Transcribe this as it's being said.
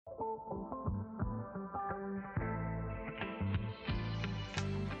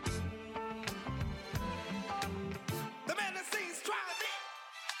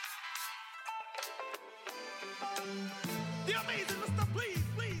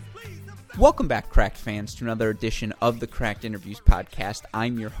Welcome back, Cracked fans, to another edition of the Cracked Interviews podcast.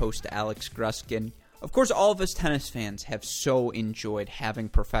 I'm your host, Alex Gruskin. Of course, all of us tennis fans have so enjoyed having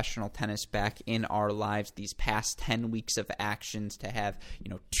professional tennis back in our lives these past 10 weeks of actions, to have,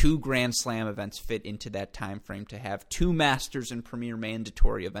 2 Grand Slam events fit into that time frame, to have 2 Masters and Premier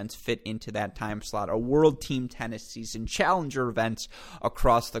Mandatory events fit into that time slot, a World Team Tennis season, Challenger events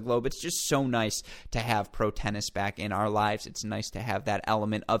across the globe. It's just so nice to have pro tennis back in our lives. It's nice to have that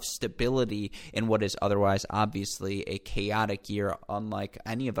element of stability in what is otherwise obviously a chaotic year, unlike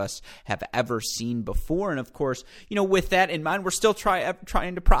any of us have ever seen before. And of course, with that in mind, we're still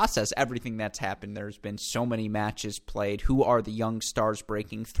trying to process everything that's happened. There's been so many matches played. Who are the young stars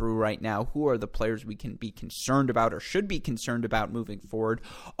breaking through right now? Who are the players we can be concerned about or should be concerned about moving forward?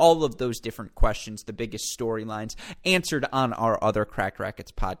 All of those different questions, the biggest storylines, answered on our other Cracked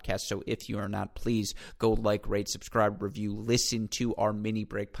Racquets podcast. So if you are not, please go like, rate, subscribe, review, listen to our mini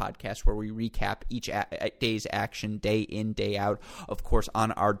break podcast where we recap each day's action day in, day out. Of course,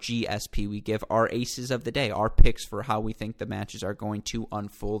 on our GSP, we give our aces of the day, our picks for how we think the matches are going to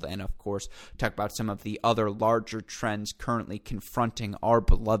unfold, and of course, talk about some of the other larger trends currently confronting our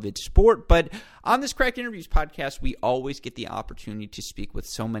beloved sport. But on this Cracked Interviews podcast, we always get the opportunity to speak with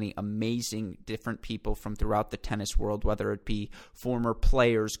so many amazing different people from throughout the tennis world, whether it be former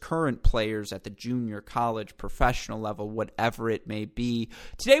players, current players at the junior, college, professional level, whatever it may be.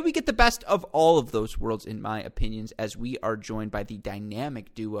 Today, we get the best of all of those worlds, in my opinions, as we are joined by the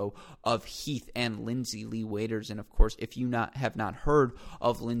dynamic duo of Heath and Lindsay Lee Waiters. And of course, if you have not heard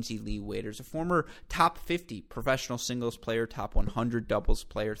of Lindsay Lee Waiters, a former top 50 professional singles player, top 100 doubles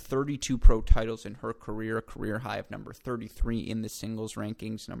player, 32 pro titles in her career, a career high of number 33 in the singles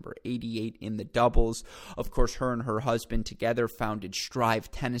rankings, number 88 in the doubles. Of course, her and her husband together founded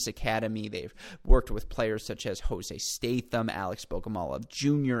Strive Tennis Academy. They've worked with players such as Jose Statham, Alex Bogomolov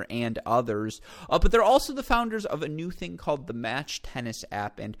Jr., and others. But they're also the founders of a new thing called the Match Tennis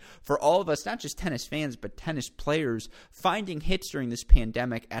app. And for all of us, not just tennis fans, but tennis players, finding hits during this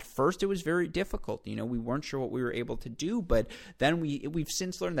pandemic, at first it was very difficult. We weren't sure what we were able to do, but then we've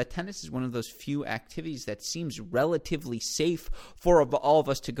since learned that tennis is one of those few activities that seems relatively safe for all of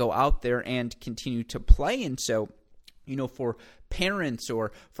us to go out there and continue to play. And so, for parents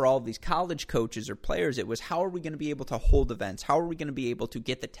or for all of these college coaches or players, it was, how are we going to be able to hold events? How are we going to be able to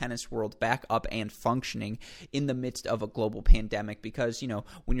get the tennis world back up and functioning in the midst of a global pandemic? Because,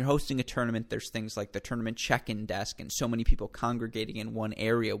 when you're hosting a tournament, there's things like the tournament check-in desk and so many people congregating in one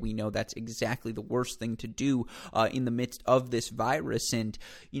area. We know that's exactly the worst thing to do in the midst of this virus. And,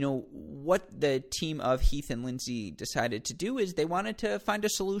 what the team of Heath and Lindsay decided to do is they wanted to find a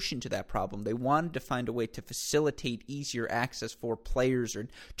solution to that problem. They wanted to find a way to facilitate easier access for players or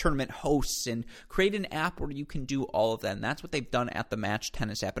tournament hosts and create an app where you can do all of that. And that's what they've done at the Match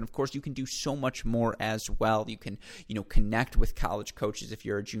Tennis app. And of course, you can do so much more as well. You can, connect with college coaches if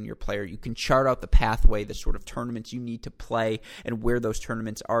you're a junior player. You can chart out the pathway, the sort of tournaments you need to play and where those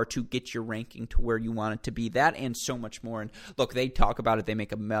tournaments are to get your ranking to where you want it to be. That and so much more. And look, they talk about it. They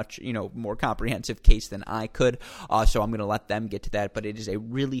make a much, more comprehensive case than I could. So I'm going to let them get to that. But it is a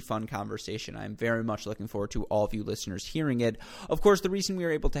really fun conversation. I'm very much looking forward to all of you listeners hearing it. Of course, the reason we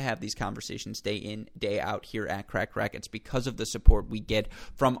are able to have these conversations day in, day out here at Cracked Racquets because of the support we get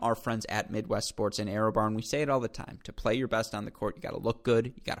from our friends at Midwest Sports and ArrowBar. And we say it all the time. To play your best on the court, you got to look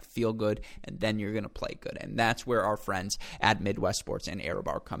good, you got to feel good, and then you're going to play good. And that's where our friends at Midwest Sports and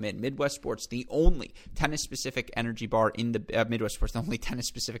ArrowBar come in. Midwest Sports, the only tennis-specific energy bar in the Midwest Sports, the only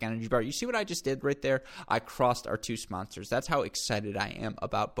tennis-specific energy bar. You see what I just did right there? I crossed our 2 sponsors. That's how excited I am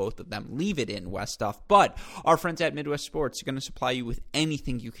about both of them. Leave it in, Westoff. But our friends at Midwest Sports are going to supply you with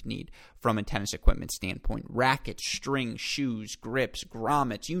anything you could need from a tennis equipment standpoint. Rackets, strings, shoes, grips,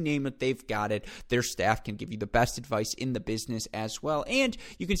 grommets, you name it, they've got it. Their staff can give you the best advice in the business as well. And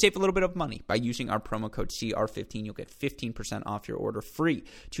you can save a little bit of money by using our promo code CR15. You'll get 15% off your order, free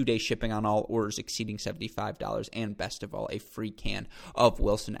 2-day shipping on all orders exceeding $75, and best of all, a free can of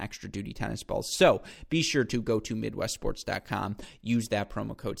Wilson Extra Duty tennis balls. So be sure to go to MidwestSports.com, use that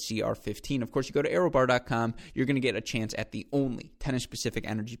promo code CR15. Of course, you go to ArrowBar.com, you're going to get a chance at the only tennis-specific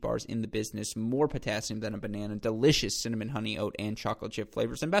energy bars in the business, more potassium than a banana, delicious cinnamon, honey, oat, and chocolate chip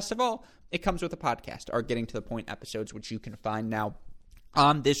flavors, and best of all, it comes with a podcast, our Getting to the Point episodes, which you can find now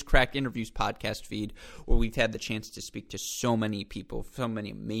on this Cracked Interviews podcast feed, where we've had the chance to speak to so many people, so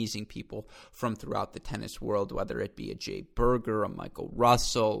many amazing people from throughout the tennis world, whether it be a Jay Berger, a Michael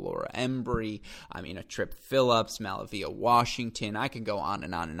Russell, Laura Embry, a Tripp Phillips, Malavia Washington. I can go on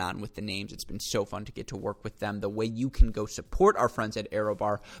and on and on with the names. It's been so fun to get to work with them. The way you can go support our friends at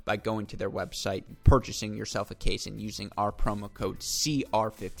ArrowBar by going to their website, purchasing yourself a case, and using our promo code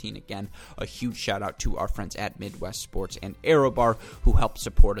CR15. Again, a huge shout out to our friends at Midwest Sports and ArrowBar, who help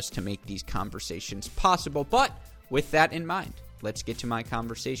support us to make these conversations possible. But with that in mind, let's get to my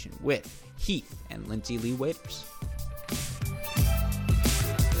conversation with Heath and Lindsay Lee Waiters.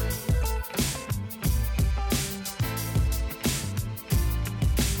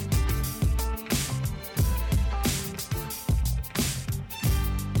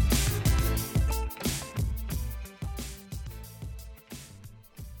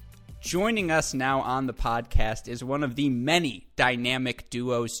 Joining us now on the podcast is one of the many dynamic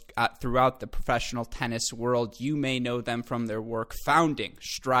duos throughout the professional tennis world. You may know them from their work founding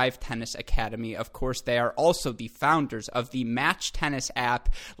Strive Tennis Academy. Of course, they are also the founders of the Match Tennis app,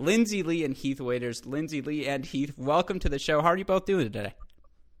 Lindsay Lee and Heath Waiters. Lindsay Lee and Heath, welcome to the show. How are you both doing today?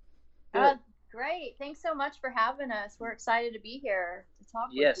 Great. Thanks so much for having us. We're excited to be here to talk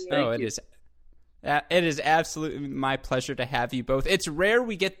with you. Yes, thank you. It is absolutely my pleasure to have you both. It's rare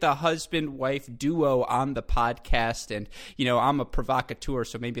we get the husband-wife duo on the podcast, and, I'm a provocateur,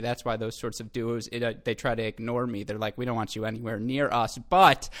 so maybe that's why those sorts of duos, they try to ignore me. They're like, we don't want you anywhere near us.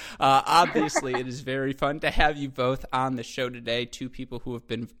 But obviously, it is very fun to have you both on the show today, two people who have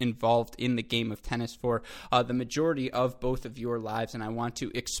been involved in the game of tennis for the majority of both of your lives, and I want to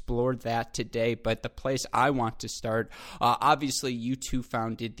explore that today. But the place I want to start, obviously, you two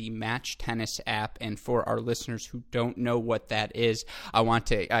founded the Match Tennis app. And for our listeners who don't know what that is, I want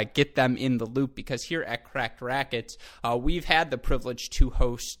to get them in the loop, because here at Cracked Racquets, we've had the privilege to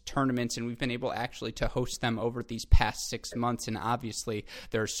host tournaments, and we've been able actually to host them over these past 6 months. And obviously,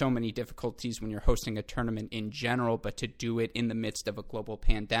 there are so many difficulties when you're hosting a tournament in general, but to do it in the midst of a global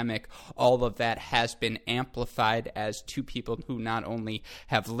pandemic, all of that has been amplified as two people who not only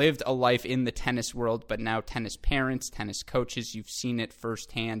have lived a life in the tennis world, but now tennis parents, tennis coaches. You've seen it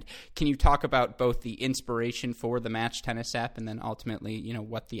firsthand. Can you talk about both the inspiration for the Match Tennis app and then ultimately,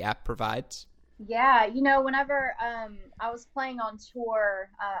 what the app provides? Yeah, whenever I was playing on tour,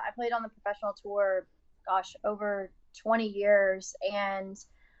 I played on the professional tour, over 20 years. And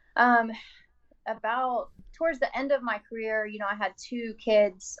about towards the end of my career, I had two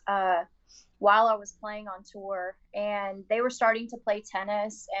kids while I was playing on tour, and they were starting to play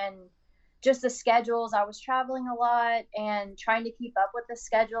tennis, and just the schedules. I was traveling a lot and trying to keep up with the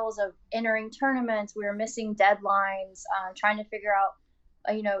schedules of entering tournaments. We were missing deadlines, trying to figure out,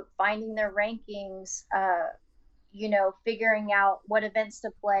 finding their rankings, figuring out what events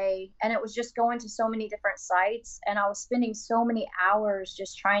to play. And it was just going to so many different sites, and I was spending so many hours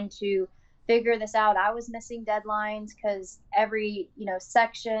just trying to figure this out. I was missing deadlines because every,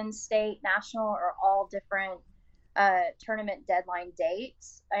 section, state, national are all different tournament deadline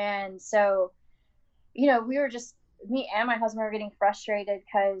dates. And so, we were just, me and my husband were getting frustrated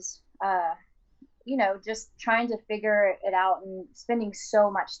because, just trying to figure it out and spending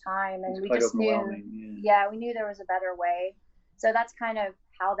so much time. And we just knew, we knew there was a better way. So that's kind of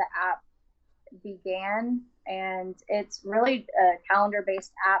how the app began. And it's really a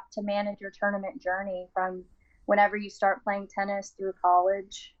calendar-based app to manage your tournament journey from whenever you start playing tennis through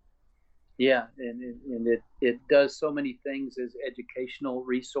college. Yeah, and it does so many things as educational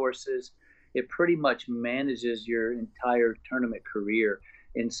resources. It pretty much manages your entire tournament career.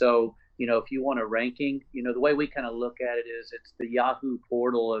 And so, if you want a ranking, the way we kind of look at it is it's the Yahoo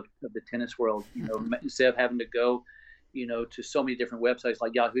portal of the tennis world. Instead of having to go, to so many different websites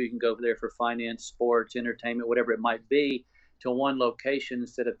like Yahoo, you can go there for finance, sports, entertainment, whatever it might be, to one location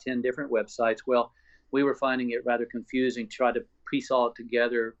instead of 10 different websites. Well, we were finding it rather confusing to try to piece all it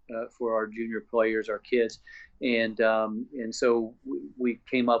together for our junior players, our kids. And so we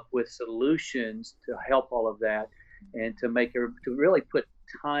came up with solutions to help all of that, and to really put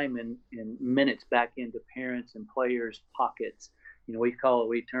time and minutes back into parents and players' pockets.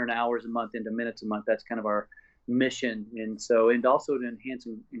 We turn hours a month into minutes a month. That's kind of our mission. And also to enhance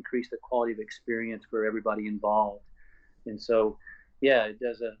and increase the quality of experience for everybody involved. And so, yeah, it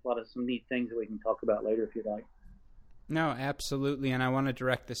does a lot of some neat things that we can talk about later if you'd like. No, absolutely. And I want to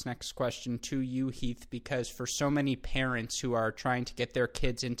direct this next question to you, Heath, because for so many parents who are trying to get their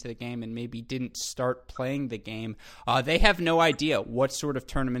kids into the game and maybe didn't start playing the game, they have no idea what sort of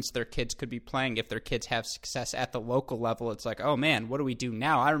tournaments their kids could be playing. If their kids have success at the local level, it's like, oh man, what do we do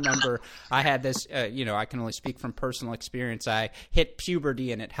now? I remember I had this, I can only speak from personal experience. I hit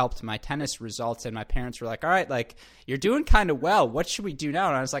puberty and it helped my tennis results. And my parents were like, all right, like, you're doing kind of well. What should we do now?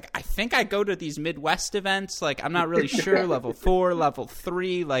 And I was like, I think I go to these Midwest events. Like, I'm not really sure. Level 4, level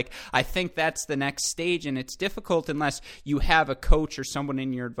 3. Like, I think that's the next stage. And it's difficult unless you have a coach or someone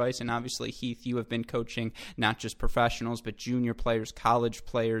in your advice. And obviously, Heath, you have been coaching not just professionals, but junior players, college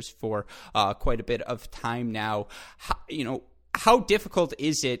players for quite a bit of time now. How difficult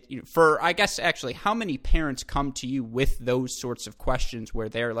is it for, I guess, actually, how many parents come to you with those sorts of questions where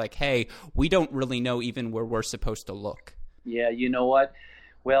they're like, hey, we don't really know even where we're supposed to look? Yeah, you know what?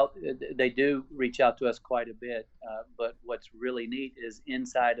 Well, they do reach out to us quite a bit, but what's really neat is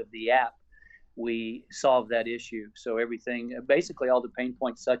inside of the app, we solve that issue. So everything, basically all the pain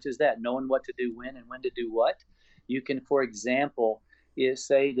points such as that, knowing what to do when and when to do what. You can, for example,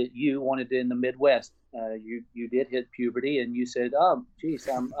 say that you wanted in the Midwest, you did hit puberty and you said, oh, geez,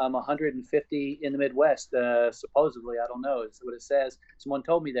 I'm 150 in the Midwest, supposedly, I don't know, is what it says. Someone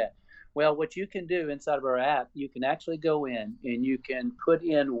told me that. Well, what you can do inside of our app, you can actually go in and you can put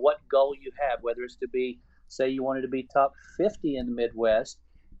in what goal you have, whether it's to be, say you wanted to be top 50 in the Midwest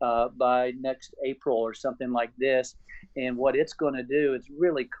by next April or something like this. And what it's going to do, it's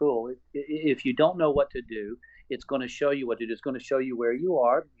really cool. If you don't know what to do, it's going to show you what to do. It's going to show you where you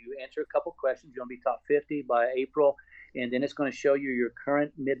are. You answer a couple questions. You're going to be top 50 by April. And then it's going to show you your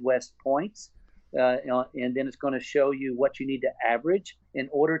current Midwest points. And then it's going to show you what you need to average in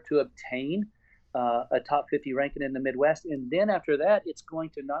order to obtain a top 50 ranking in the Midwest. And then after that, it's going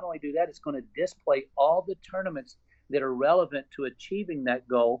to not only do that, it's going to display all the tournaments that are relevant to achieving that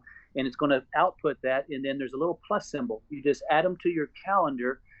goal. And it's going to output that. And then there's a little plus symbol. You just add them to your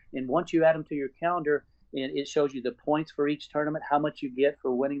calendar. And once you add them to your calendar, and it shows you the points for each tournament, how much you get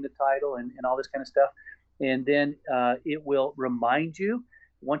for winning the title and all this kind of stuff. And then it will remind you,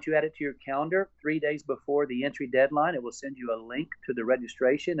 once you add it to your calendar, 3 days before the entry deadline, it will send you a link to the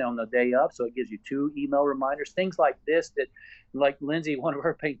registration on the day of. So it gives you 2 email reminders, things like this that, like Lindsay, one of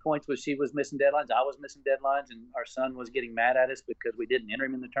her pain points was she was missing deadlines. I was missing deadlines, and our son was getting mad at us because we didn't enter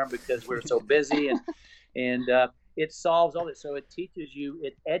him in the tournament because we were so busy. And it solves all this. So it teaches you,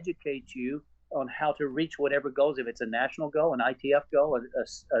 it educates you on how to reach whatever goals. If it's a national goal, an ITF goal,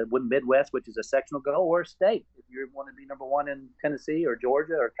 a Midwest, which is a sectional goal, or a state. If you want to be number 1 in Tennessee or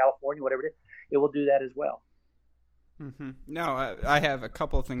Georgia or California, whatever it is, it will do that as well. Mm-hmm. No, I have a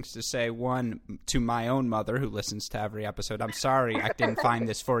couple of things to say. one, to my own mother who listens to every episode. I'm sorry I didn't find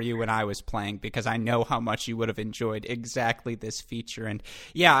this for you when I was playing, because I know how much you would have enjoyed exactly this feature. And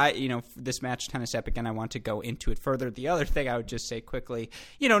yeah, this Match Tennis app, again, I want to go into it further. The other thing I would just say quickly,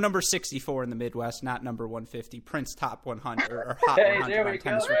 number 64 in the Midwest, not number 150, Prince Top 100 or Hot 100 on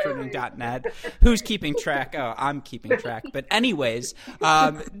tennisrecruiting.net. Who's keeping track? Oh, I'm keeping track. But anyways,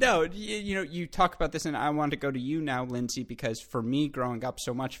 no, you talk about this, and I want to go to you now, Lindsay, because for me, growing up,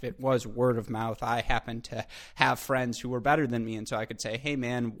 so much of it was word of mouth. I happened to have friends who were better than me, and so I could say, hey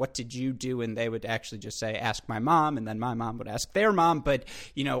man, what did you do? And they would actually just say, ask my mom, and then my mom would ask their mom. But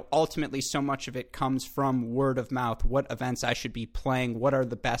ultimately, so much of it comes from word of mouth. What events I should be playing, what are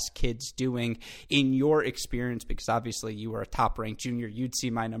the best kids doing in your experience? Because obviously you were a top ranked junior, you'd see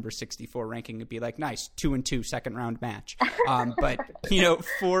my number 64 ranking and be like, nice, 2-2 second round match. But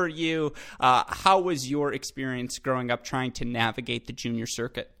for you, how was your experience growing up trying to navigate the junior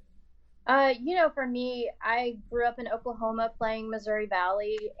circuit? For me, I grew up in Oklahoma playing Missouri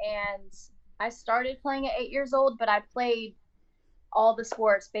Valley, and I started playing at 8 years old, but I played all the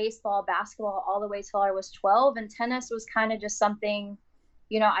sports, baseball, basketball, all the way till I was 12. And tennis was kind of just something,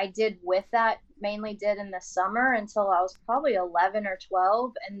 I did with that, mainly did in the summer until I was probably 11 or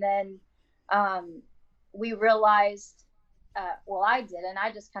 12. And then we realized, I did, and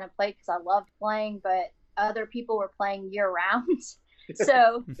I just kind of played because I loved playing, but other people were playing year round.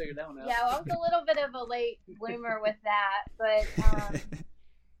 So yeah, I was a little bit of a late bloomer with that, but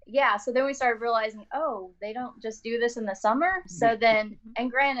yeah, so then we started realizing, oh, they don't just do this in the summer. So then,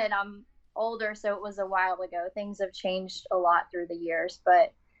 and granted, I'm older, so it was a while ago. Things have changed a lot through the years,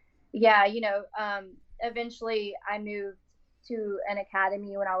 but yeah, eventually I moved to an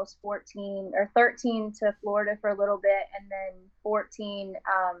academy when I was 14 or 13 to Florida for a little bit, and then 14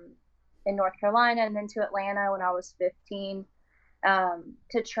 in North Carolina, and then to Atlanta when I was 15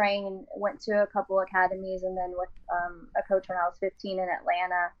 to train. Went to a couple academies, and then with a coach when I was 15 in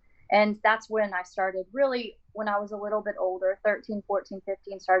Atlanta. And that's when I started really when I was a little bit older, 13, 14,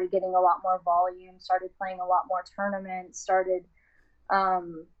 15, started getting a lot more volume, started playing a lot more tournaments, started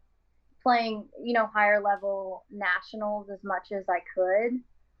playing, higher level nationals as much as I could.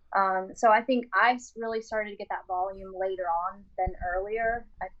 So I think I really started to get that volume later on than earlier.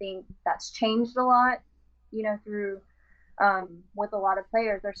 I think that's changed a lot, through with a lot of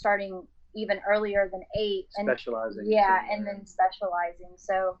players. They're starting even earlier than 8 and specializing. Yeah, and then specializing.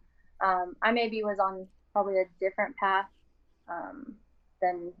 So I maybe was on probably a different path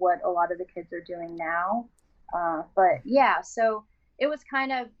than what a lot of the kids are doing now. But yeah, so it was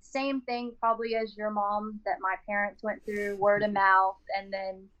kind of same thing probably as your mom, that my parents went through, word of mouth, and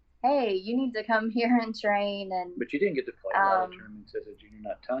then, hey, you need to come here and train. But you didn't get to play a lot of tournaments as a junior,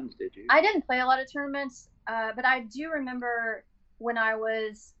 not tons, did you? I didn't play a lot of tournaments, but I do remember when I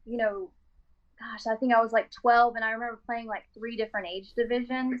was, I think I was like 12, and I remember playing like 3 different age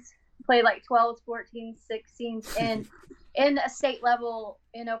divisions, played like 12s, 14s, 16s in a state level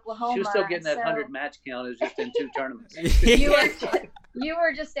in Oklahoma. She was still getting that 100 match count. It was just in 2 tournaments. You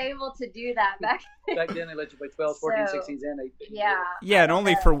were just able to do that back then. They let you play 12, 14, 16s, and 18. Yeah, and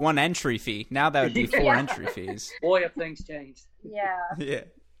only for 1 entry fee. Now that would be 4 entry fees. Boy, have things changed. Yeah.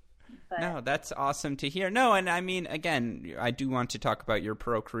 No, that's awesome to hear. No, and I mean, again, I do want to talk about your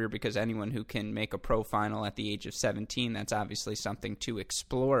pro career, because anyone who can make a pro final at the age of 17, that's obviously something to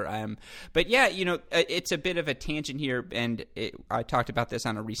explore. But yeah, it's a bit of a tangent here, and I talked about this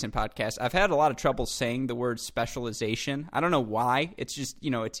on a recent podcast. I've had a lot of trouble saying the word specialization. I don't know why. It's just,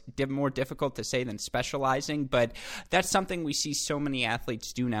 it's more difficult to say than specializing, but that's something we see so many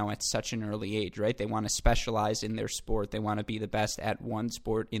athletes do now at such an early age, right? They want to specialize in their sport. They want to be the best at one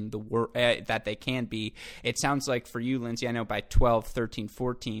sport in the world that they can be. It sounds like for you, Lindsay, I know by 12, 13,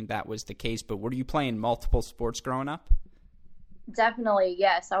 14 that was the case, but were you playing multiple sports growing up? Definitely,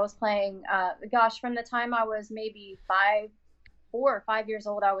 yes. I was playing, from the time I was maybe 4 or 5 years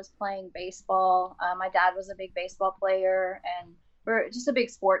old, I was playing baseball. My dad was a big baseball player, and we're just a big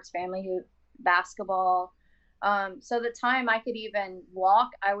sports family, basketball. So the time I could even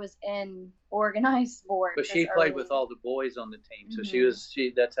walk, I was in organized sports. But she played with all the boys on the team, so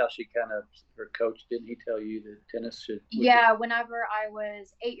that's how she kind of, her coach, didn't he tell you that tennis should? Yeah, whenever I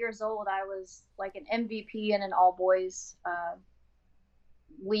was 8 years old, I was like an MVP in an all boys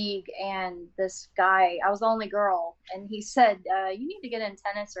league, and this guy, I was the only girl, and he said, you need to get in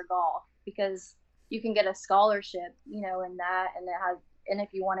tennis or golf, because you can get a scholarship, in that, and if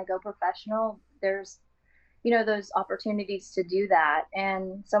you want to go professional, there's those opportunities to do that.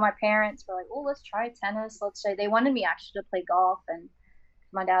 And so my parents were like, well, let's try tennis. They wanted me actually to play golf, and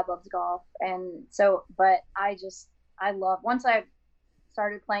my dad loves golf. And so, but once I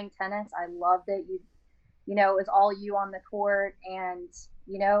started playing tennis, I loved it. It was all you on the court. And,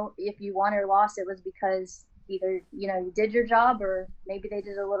 if you won or lost, it was because either, you did your job, or maybe they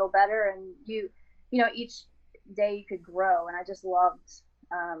did a little better, and each day you could grow. And I just loved,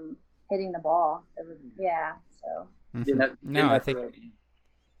 hitting the ball. So. I think.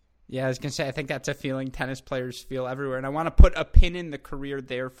 Yeah, I was going to say, I think that's a feeling tennis players feel everywhere. And I want to put a pin in the career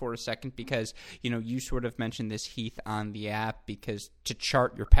there for a second, because, you sort of mentioned this, Heath, on the app, because to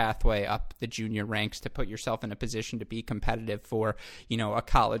chart your pathway up the junior ranks, to put yourself in a position to be competitive for, a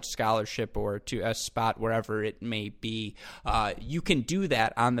college scholarship or to a spot wherever it may be, you can do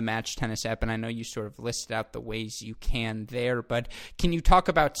that on the Match Tennis app. And I know you sort of listed out the ways you can there, but can you talk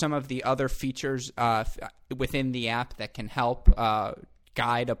about some of the other features within the app that can help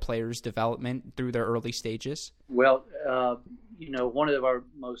guide a player's development through their early stages? Well, one of our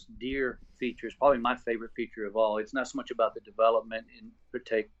most dear features, probably my favorite feature of all, it's not so much about the development in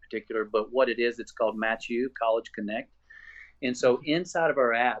particular, but what it is, it's called Match U, College Connect. And so inside of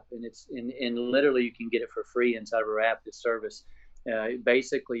our app, and literally you can get it for free inside of our app, this service,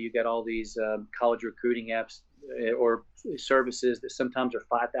 basically you get all these college recruiting apps or services that sometimes are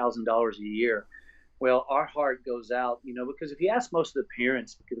 $5,000 a year. Well, our heart goes out, because if you ask most of the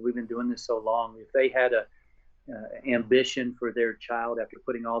parents, because we've been doing this so long, if they had a ambition for their child after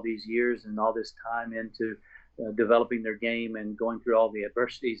putting all these years and all this time into developing their game and going through all the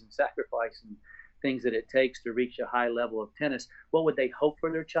adversities and sacrifice and things that it takes to reach a high level of tennis, what would they hope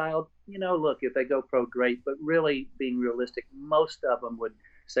for their child? Look, if they go pro, great, but really being realistic, most of them would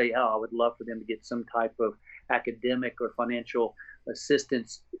say, I would love for them to get some type of academic or financial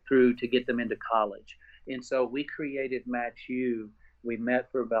assistance through to get them into college. And so we created Match U. We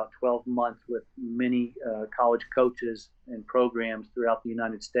met for about 12 months with many college coaches and programs throughout the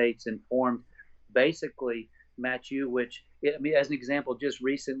United States and formed basically Match U, which, as an example, just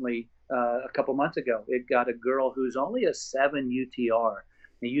recently, a couple months ago, it got a girl who's only a 7 UTR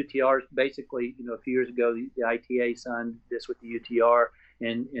The UTR basically, a few years ago, the ITA signed this with the UTR,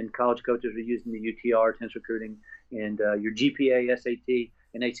 and college coaches are using the UTR, tennis recruiting, and your GPA, SAT,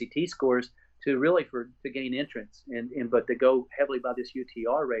 and ACT scores to gain entrance, but they go heavily by this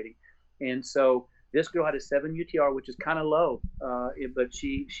UTR rating. And so this girl had a 7 UTR, which is kind of low, but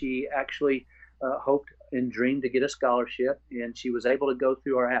she actually hoped and dreamed to get a scholarship, and she was able to go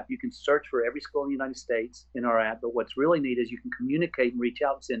through our app. You can search for every school in the United States in our app, but what's really neat is you can communicate and reach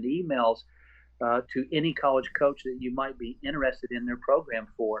out and send emails to any college coach that you might be interested in their program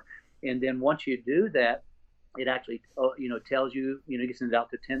for. And then once you do that, it actually tells you, you send it out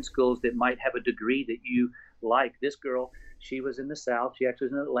to 10 schools that might have a degree that you like. This girl, she was in the South. She actually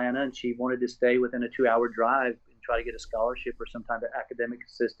was in Atlanta, and she wanted to stay within a 2-hour drive and try to get a scholarship or some type of academic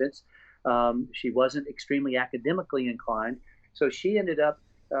assistance. She wasn't extremely academically inclined, so she ended up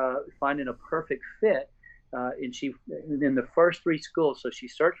finding a perfect fit. And she, in the first 3 schools, so she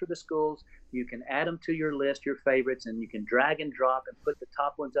searched for the schools. You can add them to your list, your favorites, and you can drag and drop and put the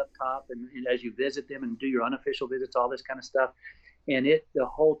top ones up top. And as you visit them and do your unofficial visits, all this kind of stuff. And it the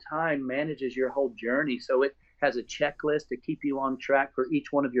whole time manages your whole journey. So it has a checklist to keep you on track for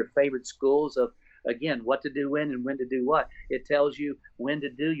each one of your favorite schools of, again, what to do when and when to do what. It tells you when to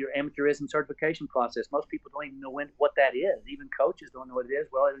do your amateurism certification process. Most people don't even know what that is. Even coaches don't know what it is.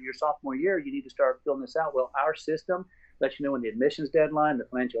 Well, in your sophomore year, you need to start filling this out. Well, our system lets you know when the admissions deadline, the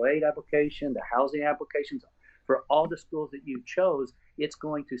financial aid application, the housing applications. For all the schools that you chose, it's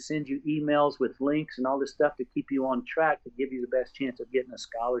going to send you emails with links and all this stuff to keep you on track, to give you the best chance of getting a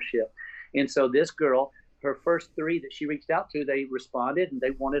scholarship. And so this girl, her first 3 that she reached out to, they responded and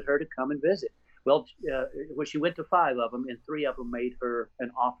they wanted her to come and visit. Well, she went to 5 of them, and 3 of them made her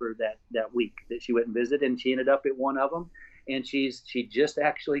an offer that week that she went and visited, and she ended up at one of them. And she just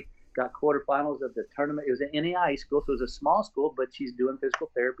actually got quarterfinals of the tournament. It was an NAIA school, so it was a small school, but she's doing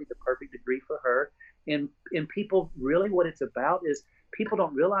physical therapy, the perfect degree for her. And people, really what it's about is people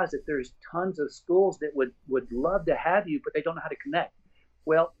don't realize that there's tons of schools that would love to have you, but they don't know how to connect.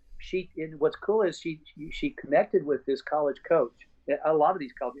 Well, and what's cool is she connected with this college coach, a lot of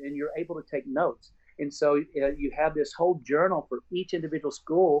these colleges, and you're able to take notes. And so you have this whole journal for each individual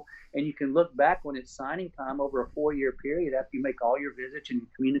school, and you can look back when it's signing time over a 4-year period after you make all your visits and you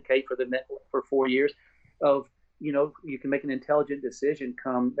communicate for 4 years of, you can make an intelligent decision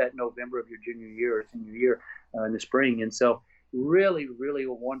come that November of your junior year or senior year in the spring. And so really, really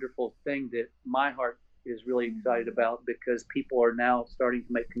a wonderful thing that my heart is really excited about, because people are now starting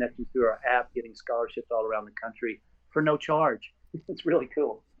to make connections through our app, getting scholarships all around the country for no charge. It's really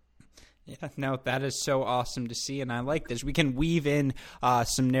cool. Yeah, no, that is so awesome to see, and I like this. We can weave in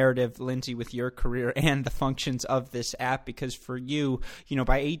some narrative, Lindsay, with your career and the functions of this app, because for you,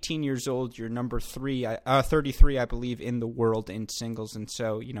 by 18 years old, you're number 33, I believe, in the world in singles, and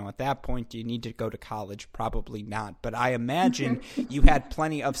so, at that point, do you need to go to college? Probably not, but I imagine you had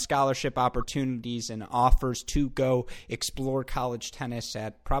plenty of scholarship opportunities and offers to go explore college tennis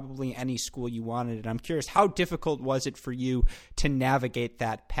at probably any school you wanted, and I'm curious, how difficult was it for you to navigate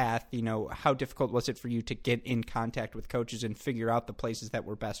that path? How difficult was it for you to get in contact with coaches and figure out the places that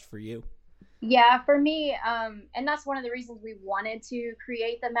were best for you? Yeah, for me, and that's one of the reasons we wanted to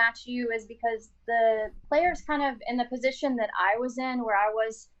create the Match U, is because the players kind of in the position that I was in, where I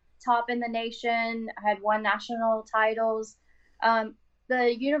was top in the nation, I had won national titles.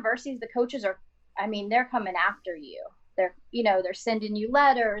 The universities, the coaches they're coming after you. They're sending you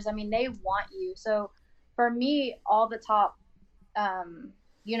letters. They want you. So for me, all the top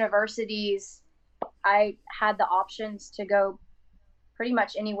universities, I had the options to go pretty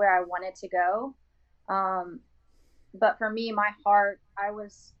much anywhere I wanted to go. But for me, my heart, I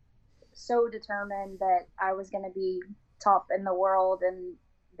was so determined that I was going to be top in the world, and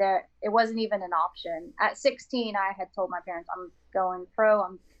that it wasn't even an option. At 16, I had told my parents, I'm going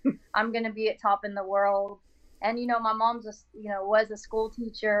pro. I'm going to be at top in the world. And, my mom just, was a school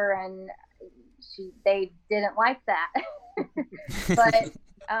teacher, and they didn't like that. But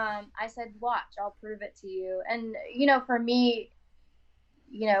I said, watch, I'll prove it to you. And, for me,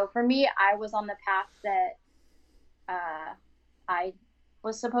 I was on the path that I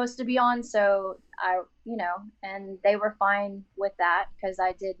was supposed to be on. So and they were fine with that, because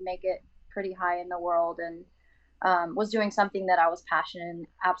I did make it pretty high in the world, and was doing something that I was passionate and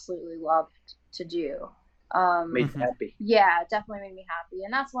absolutely loved to do. Made me happy. Yeah, definitely made me happy.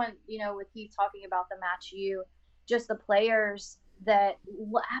 And that's when, with you talking about the Match U, just the players that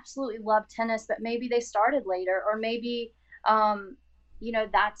absolutely love tennis, but maybe they started later, or maybe,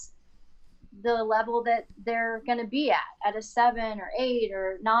 that's the level that they're going to be at a 7 or 8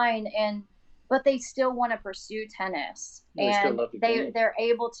 or 9. but they still want to pursue tennis, They still and love the game. they're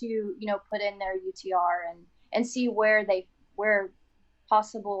able to, you know, put in their UTR and see where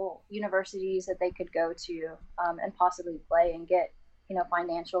possible universities that they could go to, and possibly play and get, you know,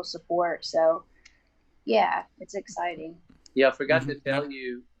 financial support. So yeah, it's exciting. Yeah, I forgot to tell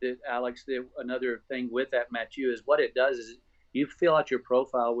you that, Alex, that another thing with that, Matthew, is what it does is you fill out your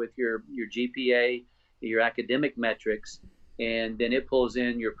profile with your GPA, your academic metrics, and then it pulls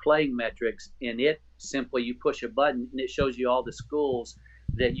in your playing metrics, and it simply, you push a button and it shows you all the schools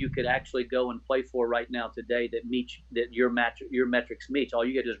that you could actually go and play for right now today that your metrics meet. All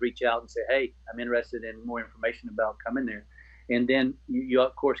you get is reach out and say, hey, I'm interested in more information about coming there. And then you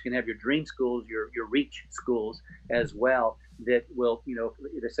of course can have your dream schools, your reach schools as well, that will, you know,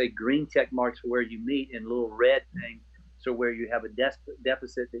 they say green check marks for where you meet and little red thing, so where you have a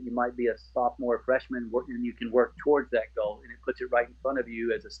deficit that you might be a sophomore or freshman, and you can work towards that goal, and it puts it right in front of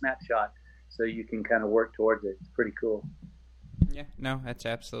you as a snapshot, so you can kind of work towards it. It's pretty cool. Yeah, no, that's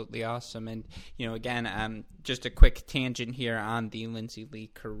absolutely awesome. And, you know, again, just a quick tangent here on the Lindsay Lee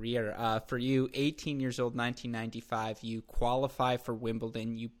career. For you, 18 years old, 1995, you qualify for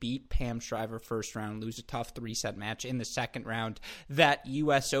Wimbledon. You beat Pam Shriver first round, lose a tough 3-set match in the second round. That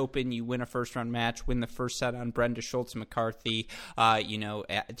U.S. Open, you win a first-round match, win the first set on Brenda Schultz-McCarthy,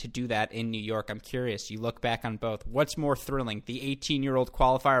 to do that in New York. I'm curious, you look back on both. What's more thrilling, the 18-year-old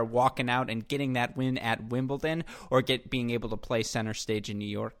qualifier walking out and getting that win at Wimbledon, or being able to play center stage in New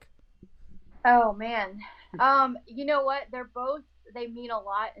York? Oh man. You know what? They mean a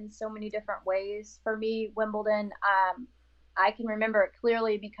lot in so many different ways. For me, Wimbledon, I can remember it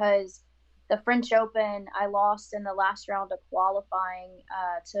clearly because the French Open, I lost in the last round of qualifying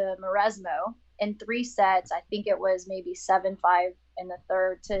to Mauresmo in 3 sets. I think it was maybe 7-5 in the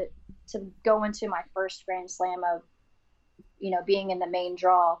third to go into my first Grand Slam of, you know, being in the main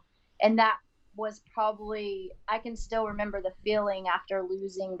draw. And that was probably, I can still remember the feeling after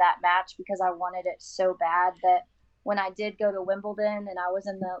losing that match, because I wanted it so bad that when I did go to Wimbledon and I was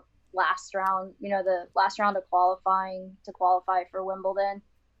in the last round, you know, the last round of qualifying to qualify for Wimbledon,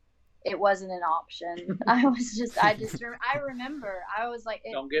 it wasn't an option. I remember, I was like,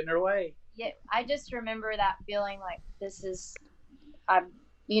 don't get in her way. Yeah, I just remember that feeling like I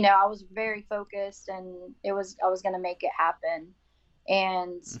was very focused, and I was going to make it happen.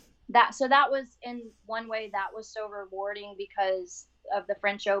 And that was, in one way, that was so rewarding because of the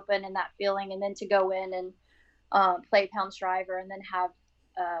French Open and that feeling, and then to go in and play Pam Shriver and then have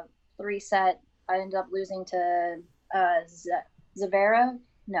 3-set. I ended up losing to Zverev.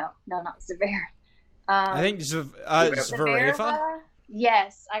 No, not Zverev. I think Zvereva.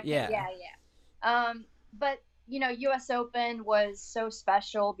 Yes, yeah. But you know, U.S. Open was so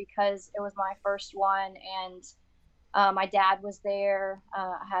special because it was my first one, and my dad was there.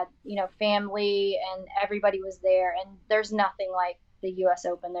 I had, you know, family, and everybody was there. And there's nothing like the U.S.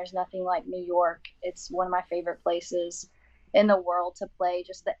 Open. There's nothing like New York. It's one of my favorite places in the world to play.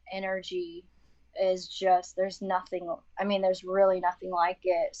 Just the energy is just, there's really nothing like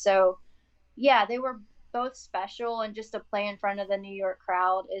it. So yeah, they were both special, and just to play in front of the New York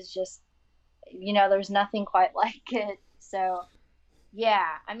crowd is just, you know, there's nothing quite like it. So yeah,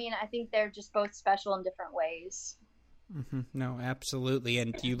 I mean, I think they're just both special in different ways. Mm-hmm. No, absolutely.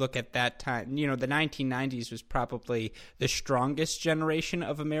 And you look at that time, you know, the 1990s was probably the strongest generation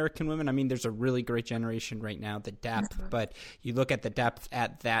of American women. I mean, there's a really great generation right now, the depth, but you look at the depth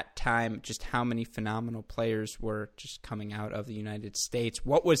at that time, just how many phenomenal players were just coming out of the United States.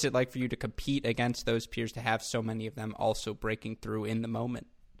 What was it like for you to compete against those peers, to have so many of them also breaking through in the moment?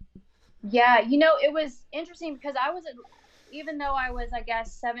 Yeah, you know, it was interesting because even though I was, I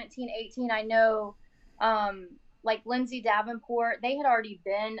guess, 17, 18, I know, like Lindsay Davenport, they had already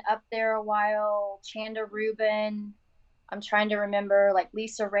been up there a while. Chanda Rubin, I'm trying to remember, like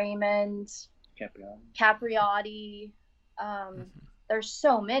Lisa Raymond, Capriati. There's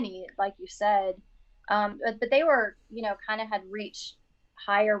so many, like you said. But they were, you know, kind of had reached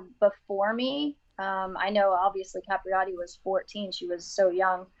higher before me. I know obviously Capriati was 14. She was so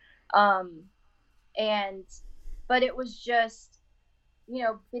young. But it was just, you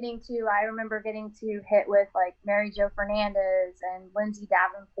know, I remember getting to hit with like Mary Jo Fernandez and Lindsay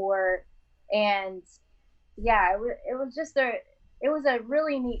Davenport. And yeah, it was a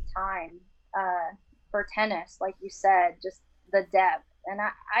really neat time for tennis, like you said, just the depth. And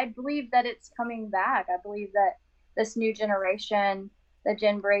I believe that it's coming back. I believe that this new generation, the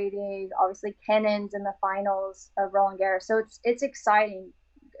Jen Brady, obviously Kennan's in the finals of Roland Garros. So it's exciting.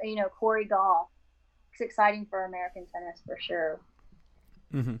 You know, Corey Goff. It's exciting for American tennis for sure.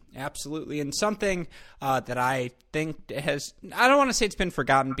 Mm-hmm. Absolutely. And something that I think I don't want to say it's been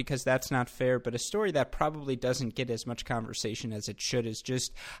forgotten because that's not fair, but a story that probably doesn't get as much conversation as it should is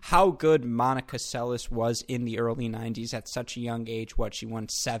just how good Monica Seles was in the early 90s at such a young age. She won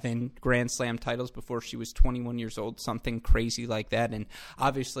 7 Grand Slam titles before she was 21 years old, something crazy like that. And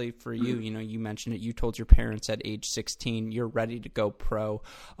obviously for you, you mentioned it, you told your parents at age 16, you're ready to go pro.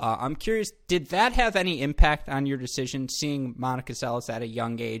 I'm curious, did that have any impact on your decision, seeing Monica Seles at a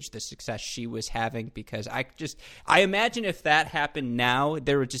young age, the success she was having? Because I imagine if that happened now,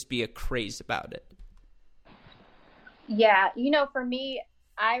 there would just be a craze about it. Yeah, for me,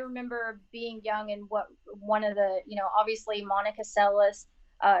 I remember being young and one of the, obviously Monica Seles,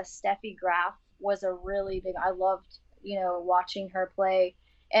 Steffi Graf was a really big, I loved, watching her play.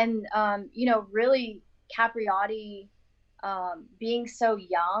 And, really Capriati being so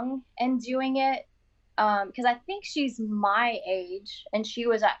young and doing it, because I think she's my age and she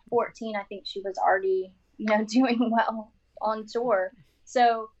was at 14. I think she was already, doing well on tour.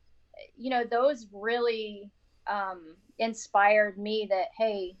 So, those really inspired me that,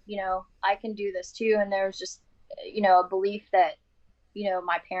 hey, I can do this too. And there's just, a belief that,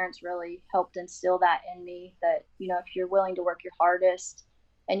 my parents really helped instill that in me, that, if you're willing to work your hardest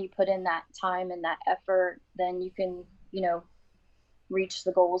and you put in that time and that effort, then you can, reach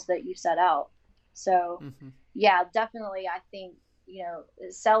the goals that you set out. So, yeah, definitely. I think,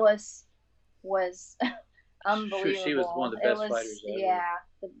 Seles was unbelievable. She was one of the best fighters ever. Yeah,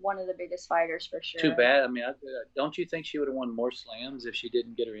 one of the biggest fighters for sure. Too bad. I mean, don't you think she would have won more slams if she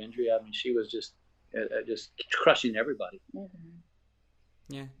didn't get her injury? I mean, she was just crushing everybody. Mm-hmm.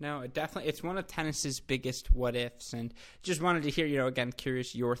 Yeah, no, definitely. It's one of tennis's biggest what ifs, and just wanted to hear, again,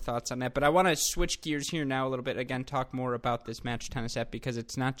 curious your thoughts on that. But I want to switch gears here now a little bit, again, talk more about this Match Tennis app, because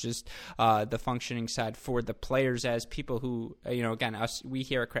it's not just the functioning side for the players, as people who, again, we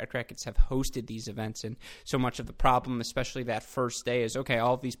here at Cracked Racquets have hosted these events, and so much of the problem, especially that first day, is, okay,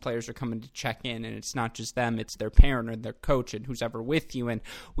 all of these players are coming to check in, and it's not just them, it's their parent or their coach and who's ever with you. And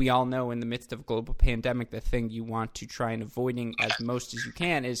we all know in the midst of a global pandemic, the thing you want to try and avoiding as most as you can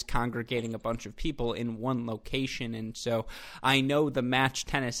is congregating a bunch of people in one location. And so I know the Match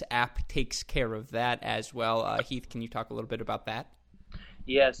Tennis app takes care of that as well. Heath, can you talk a little bit about that?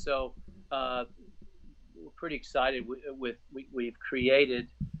 Yeah, so we're pretty excited we've created,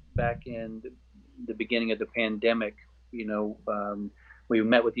 back in the beginning of the pandemic, we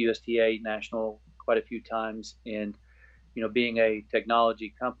met with USTA National quite a few times, and being a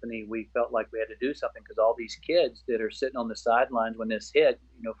technology company, we felt like we had to do something, because all these kids that are sitting on the sidelines when this hit,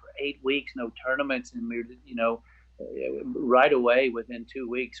 for 8 weeks, no tournaments, and we, right away within 2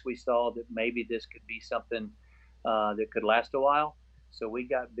 weeks, we saw that maybe this could be something that could last a while. So we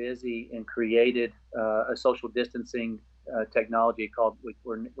got busy and created a social distancing technology called,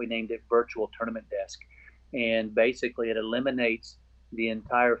 we named it Virtual Tournament Desk, and basically it eliminates the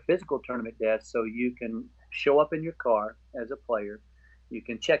entire physical tournament desk, so you can show up in your car as a player. You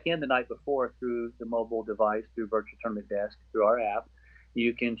can check in the night before through the mobile device, through Virtual Tournament Desk, through our app.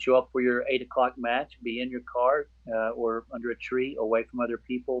 You can show up for your 8 o'clock match, be in your car or under a tree away from other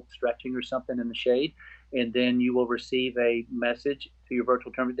people stretching or something in the shade. And then you will receive a message to your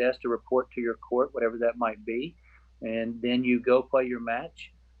Virtual Tournament Desk to report to your court, whatever that might be. And then you go play your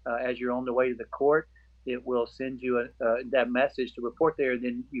match. As you're on the way to the court, it will send you that message to report there.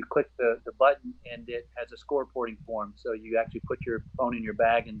 Then you click the button, and it has a score reporting form. So you actually put your phone in your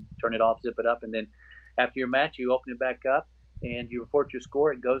bag and turn it off, zip it up, and then after your match, you open it back up and you report your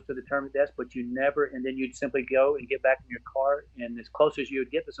score. It goes to the tournament desk, but and then you'd simply go and get back in your car. And as close as you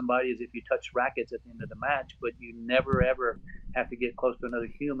would get to somebody is if you touch rackets at the end of the match, but you never ever have to get close to another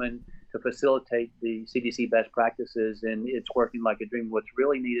human to facilitate the CDC best practices. And it's working like a dream. What's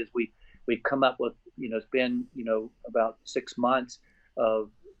really neat is we've come up with, it's been, about 6 months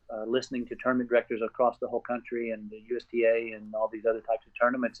of listening to tournament directors across the whole country and the USTA and all these other types of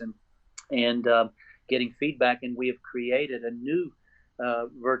tournaments, and getting feedback. And we have created a new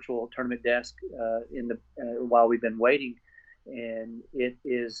virtual tournament desk while we've been waiting. And it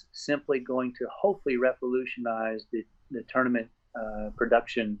is simply going to hopefully revolutionize the tournament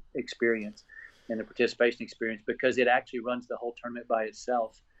production experience and the participation experience, because it actually runs the whole tournament by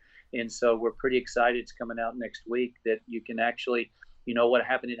itself. And so we're pretty excited. It's coming out next week, that you can actually, what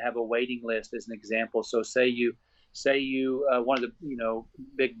happened, to have a waiting list as an example. So say you one of the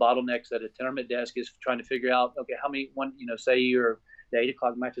big bottlenecks at a tournament desk is trying to figure out, okay, how many say the 8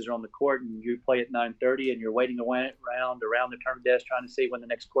 o'clock matches are on the court and you play at 9:30 and you're waiting around the tournament desk trying to see when the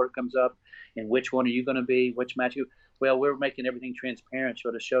next court comes up and which one are you going to be, which match well, we're making everything transparent,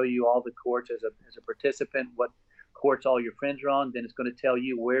 so to show you all the courts as a participant, what courts all your friends are on. Then it's going to tell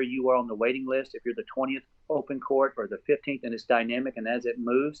you where you are on the waiting list. If you're the 20th open court or the 15th, and it's dynamic, and as it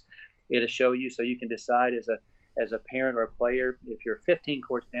moves, it'll show you, so you can decide as a parent or a player, if you're 15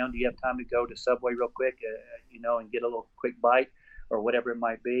 courts down, do you have time to go to Subway real quick, and get a little quick bite or whatever it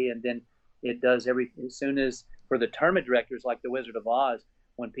might be. And then it does as soon as, for the tournament directors like the Wizard of Oz,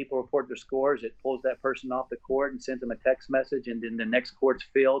 when people report their scores, it pulls that person off the court and sends them a text message, and then the next court's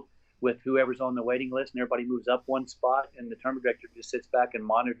filled with whoever's on the waiting list, and everybody moves up one spot, and the tournament director just sits back and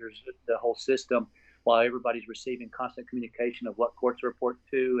monitors the whole system while everybody's receiving constant communication of what courts report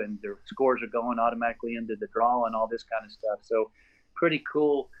to, and their scores are going automatically into the draw and all this kind of stuff. So pretty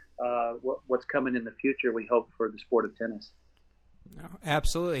cool what's coming in the future, we hope, for the sport of tennis. No,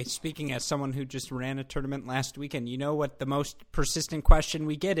 absolutely. Speaking as someone who just ran a tournament last weekend, you know what the most persistent question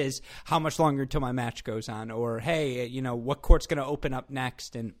we get is, how much longer until my match goes on? Or, hey, what court's going to open up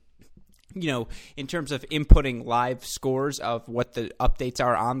next? And in terms of inputting live scores of what the updates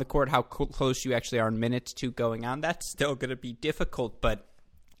are on the court, how close you actually are in minutes to going on, that's still going to be difficult. But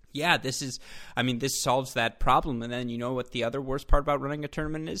yeah, this solves that problem. And then what the other worst part about running a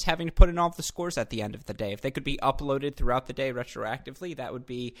tournament is? Having to put in all the scores at the end of the day. If they could be uploaded throughout the day retroactively, that would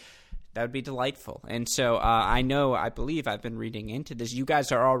be delightful. And so I believe I've been reading into this. You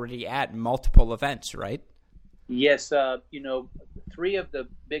guys are already at multiple events, right? Yes, 3 of the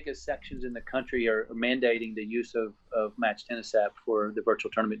biggest sections in the country are mandating the use of Match Tennis app for the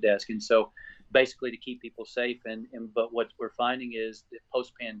virtual tournament desk, and so basically to keep people safe. But what we're finding is that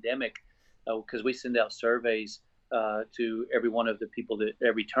post-pandemic, because we send out surveys to every one of the people that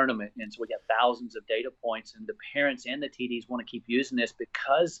every tournament, and so we got thousands of data points, and the parents and the TDs want to keep using this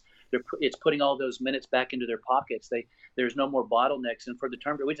because it's putting all those minutes back into their pockets. There's no more bottlenecks. And for the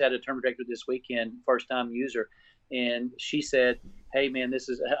tournament, we just had a tournament director this weekend, first time user, and she said, hey man,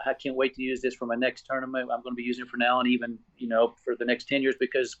 I can't wait to use this for my next tournament. I'm going to be using it from now on, even for the next 10 years,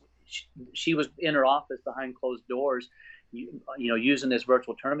 because she was in her office behind closed doors, using this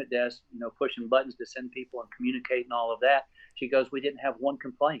virtual tournament desk, pushing buttons to send people and communicate and all of that. She goes, we didn't have one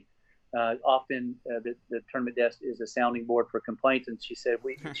complaint. Often the tournament desk is a sounding board for complaints, and she said,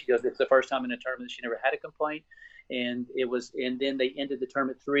 she goes, it's the first time in a tournament she never had a complaint. And then they ended the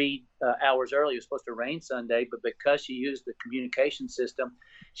tournament 3 hours early. It was supposed to rain Sunday, but because she used the communication system,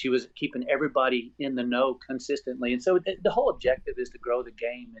 she was keeping everybody in the know consistently. And so the whole objective is to grow the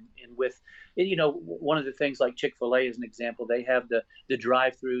game. And with, one of the things like Chick-fil-A as an example, they have the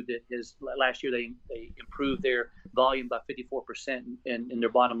drive-through that is, last year they improved their volume by 54% in their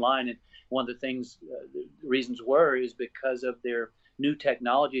bottom line. And one of the things, the reasons is because of their new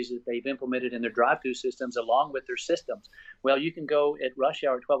technologies that they've implemented in their drive-through systems along with their systems. Well, you can go at rush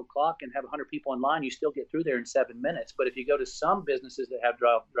hour at 12 o'clock and have 100 people in line. You still get through there in 7 minutes. But if you go to some businesses that have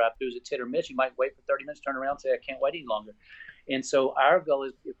drive-throughs, it's hit or miss. You might wait for 30 minutes, turn around, and say, I can't wait any longer. And so our goal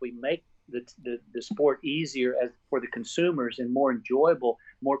is, if we make the sport easier for the consumers and more enjoyable,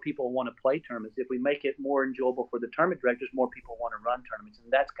 more people want to play tournaments. If we make it more enjoyable for the tournament directors, more people want to run tournaments.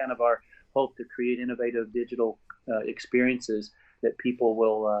 And that's kind of our hope, to create innovative digital experiences that people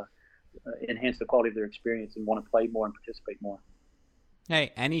will enhance the quality of their experience and want to play more and participate more.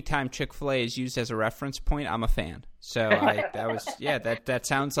 Hey, anytime Chick-fil-A is used as a reference point, I'm a fan. So that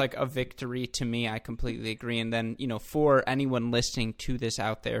sounds like a victory to me. I completely agree. And then, for anyone listening to this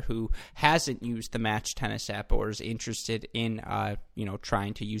out there who hasn't used the Match Tennis app or is interested in,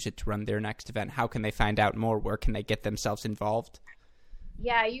 trying to use it to run their next event, how can they find out more? Where can they get themselves involved?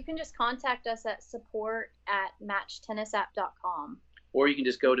 Yeah, you can just contact us at support@matchtennisapp.com. Or you can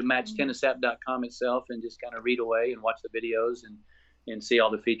just go to matchtennisapp.com itself and just kind of read away and watch the videos and see all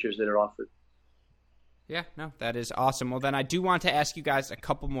the features that are offered. Yeah, no, that is awesome. Well, then I do want to ask you guys a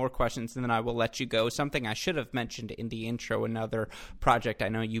couple more questions, and then I will let you go. Something I should have mentioned in the intro, another project I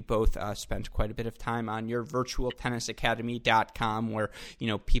know you both spent quite a bit of time on, your virtualtennisacademy.com, where,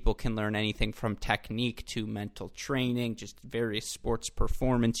 people can learn anything from technique to mental training, just various sports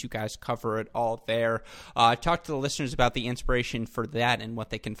performance. You guys cover it all there. Talk to the listeners about the inspiration for that and what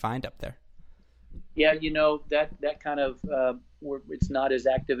they can find up there. Yeah, that kind of, it's not as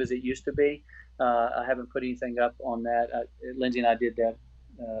active as it used to be. I haven't put anything up on that. Lindsay and I did that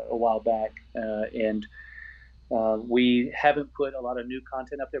a while back, and we haven't put a lot of new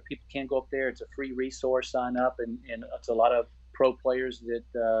content up there. People can go up there. It's a free resource, sign up, and it's a lot of pro players that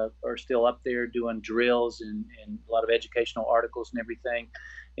are still up there doing drills and a lot of educational articles and everything.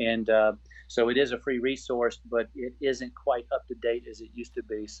 And so it is a free resource, but it isn't quite up to date as it used to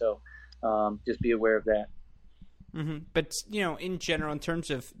be. So just be aware of that. Mm-hmm. But, in general, in terms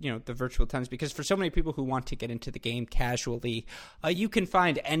of, the virtual tennis, because for so many people who want to get into the game casually, you can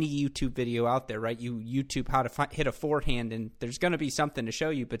find any YouTube video out there, right? You YouTube how to hit a forehand, and there's going to be something to show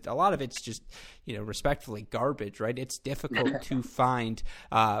you, but a lot of it's just, respectfully garbage, right? It's difficult to find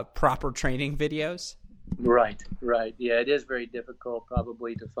proper training videos. Right. Yeah, it is very difficult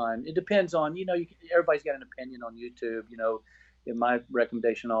probably to find. It depends on, everybody's got an opinion on YouTube, my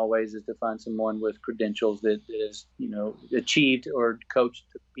recommendation always is to find someone with credentials that is, achieved or coached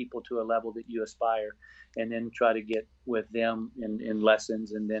people to a level that you aspire, and then try to get with them in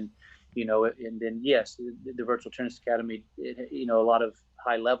lessons. And then, yes, the Virtual Tennis Academy, a lot of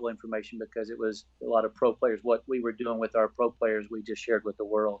high level information, because it was a lot of pro players. What we were doing with our pro players, we just shared with the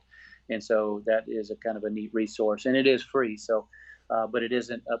world. And so that is a kind of a neat resource, and it is free. So, but it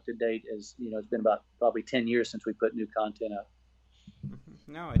isn't up to date, as, it's been about probably 10 years since we put new content up.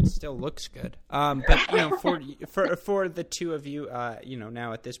 No, it still looks good. But for the two of you,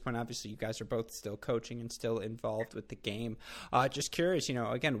 now at this point, obviously you guys are both still coaching and still involved with the game. Just curious,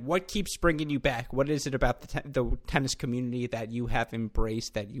 again, what keeps bringing you back? What is it about the tennis community that you have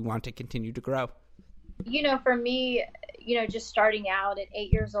embraced that you want to continue to grow? For me, just starting out at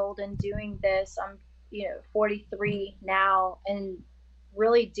 8 years old and doing this, I'm 43 now, and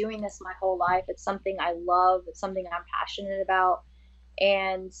really doing this my whole life. It's something I love. It's something I'm passionate about.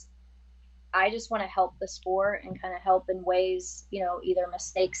 And I just want to help the sport and kind of help in ways, either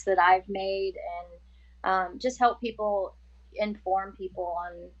mistakes that I've made, and just help people, inform people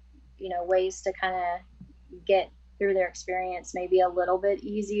on, ways to kind of get through their experience maybe a little bit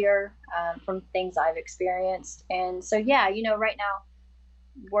easier from things I've experienced. And so, right now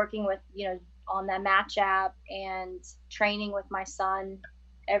working with, on that Match app and training with my son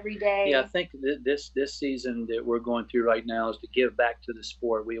every day. Yeah, I think this season that we're going through right now is to give back to the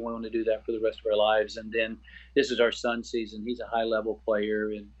sport. We want to do that for the rest of our lives. And then this is our son's season. He's a high-level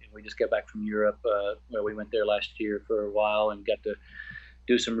player, and we just got back from Europe, where we went there last year for a while and got to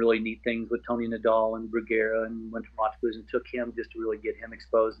do some really neat things with Tony Nadal and Bruguera, and went to Montreux and took him just to really get him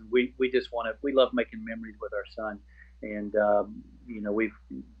exposed. And we love making memories with our son. And,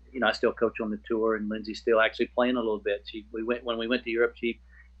 I still coach on the tour, and Lindsay's still actually playing a little bit. When we went to Europe, she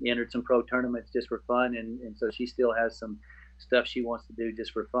entered some pro tournaments just for fun, and so she still has some stuff she wants to do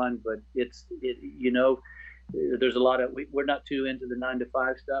just for fun. But there's a lot of, we're not too into the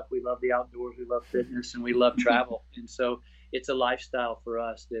 9-to-5 stuff. We love the outdoors, we love fitness, and we love travel. And so it's a lifestyle for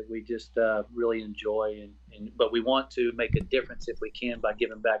us that we just really enjoy. But we want to make a difference if we can by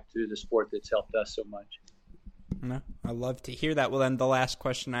giving back to the sport that's helped us so much. No, I love to hear that. Well, then the last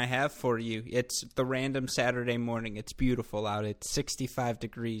question I have for you, it's the random Saturday morning. It's beautiful out. It's 65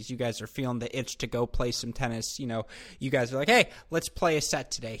 degrees. You guys are feeling the itch to go play some tennis. You guys are like, hey, let's play a set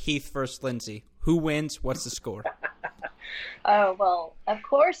today. Heath versus Lindsay. Who wins? What's the score? Oh, well, of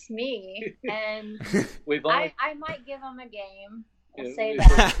course me. And I might give them a game. I'll say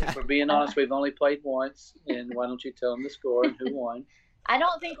that. If we're being honest, we've only played once. And why don't you tell them the score and who won? I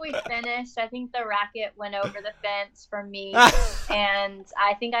don't think we finished. I think the racket went over the fence for me, and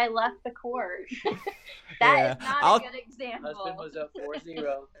I think I left the court. That is not a good example. Husband was up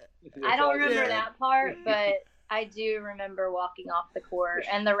 4-0. I don't remember that part, but I do remember walking off the court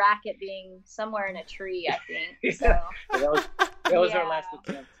and the racket being somewhere in a tree, I think. So that was our last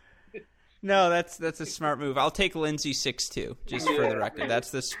attempt. No, that's a smart move. I'll take Lindsay 6-2, just for the record.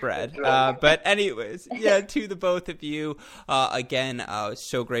 That's the spread. But anyways, to the both of you, again,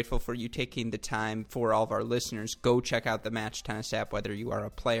 so grateful for you taking the time. For all of our listeners, go check out the Match Tennis app, whether you are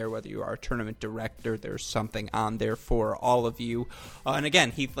a player, whether you are a tournament director. There's something on there for all of you. And again,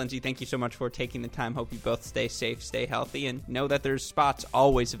 Heath, Lindsay, thank you so much for taking the time. Hope you both stay safe, stay healthy, and know that there's spots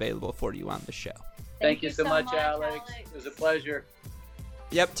always available for you on the show. Thank you so much, Alex. It was a pleasure.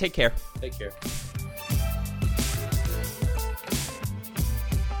 Yep, take care. Take care.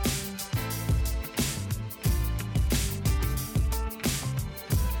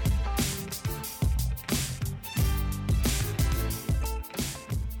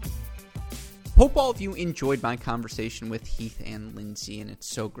 Hope all of you enjoyed my conversation with Heath and Lindsay, and it's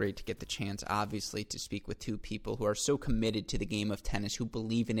so great to get the chance, obviously, to speak with two people who are so committed to the game of tennis, who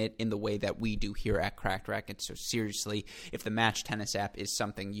believe in it in the way that we do here at Cracked Racquets. So seriously, if the Match Tennis app is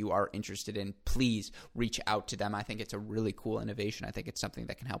something you are interested in, please reach out to them. I think it's a really cool innovation. I think it's something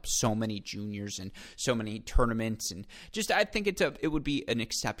that can help so many juniors and so many tournaments, and just I think it would be an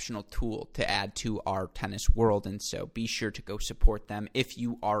exceptional tool to add to our tennis world, and so be sure to go support them if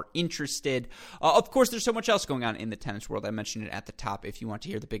you are interested. Of course, there's so much else going on in the tennis world. I mentioned it at the top. If you want to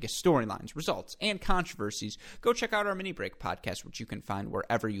hear the biggest storylines, results, and controversies, go check out our Mini Break podcast, which you can find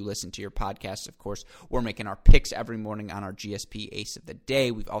wherever you listen to your podcasts. Of course, we're making our picks every morning on our GSP Ace of the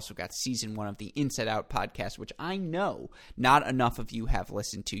Day. We've also got season 1 of the Inside Out podcast, which I know not enough of you have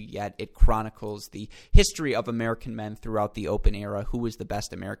listened to yet. It chronicles the history of American men throughout the Open era, who was the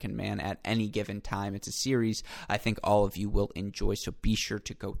best American man at any given time. It's a series I think all of you will enjoy, so be sure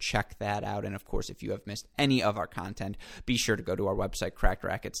to go check that out. And of course, if you have missed any of our content, be sure to go to our website,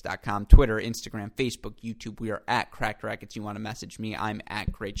 crackedrackets.com, Twitter, Instagram, Facebook, YouTube. We are at Cracked Rackets. You want to message me, I'm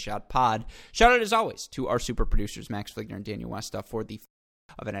at Great Shot Pod. Shout out as always to our super producers, Max Fligner and Daniel Westoff, for the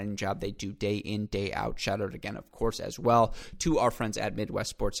of an editing job they do day in, day out. Shout out again, of course, as well to our friends at Midwest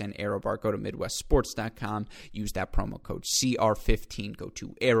Sports and AeroBar. Go to MidwestSports.com. Use that promo code CR15. Go to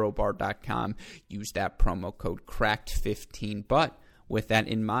AeroBar.com. Use that promo code CRACKED15. But with that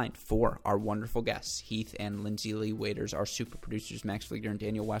in mind, for our wonderful guests, Heath and Lindsay Lee Waiters, our super producers, Max Fligner and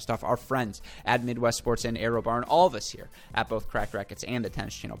Daniel Westoff, our friends at Midwest Sports and AeroBar, and all of us here at both Cracked Rackets and the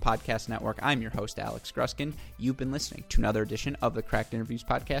Tennis Channel Podcast Network, I'm your host, Alex Gruskin. You've been listening to another edition of the Cracked Interviews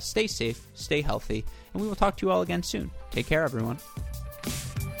Podcast. Stay safe, stay healthy, and we will talk to you all again soon. Take care, everyone.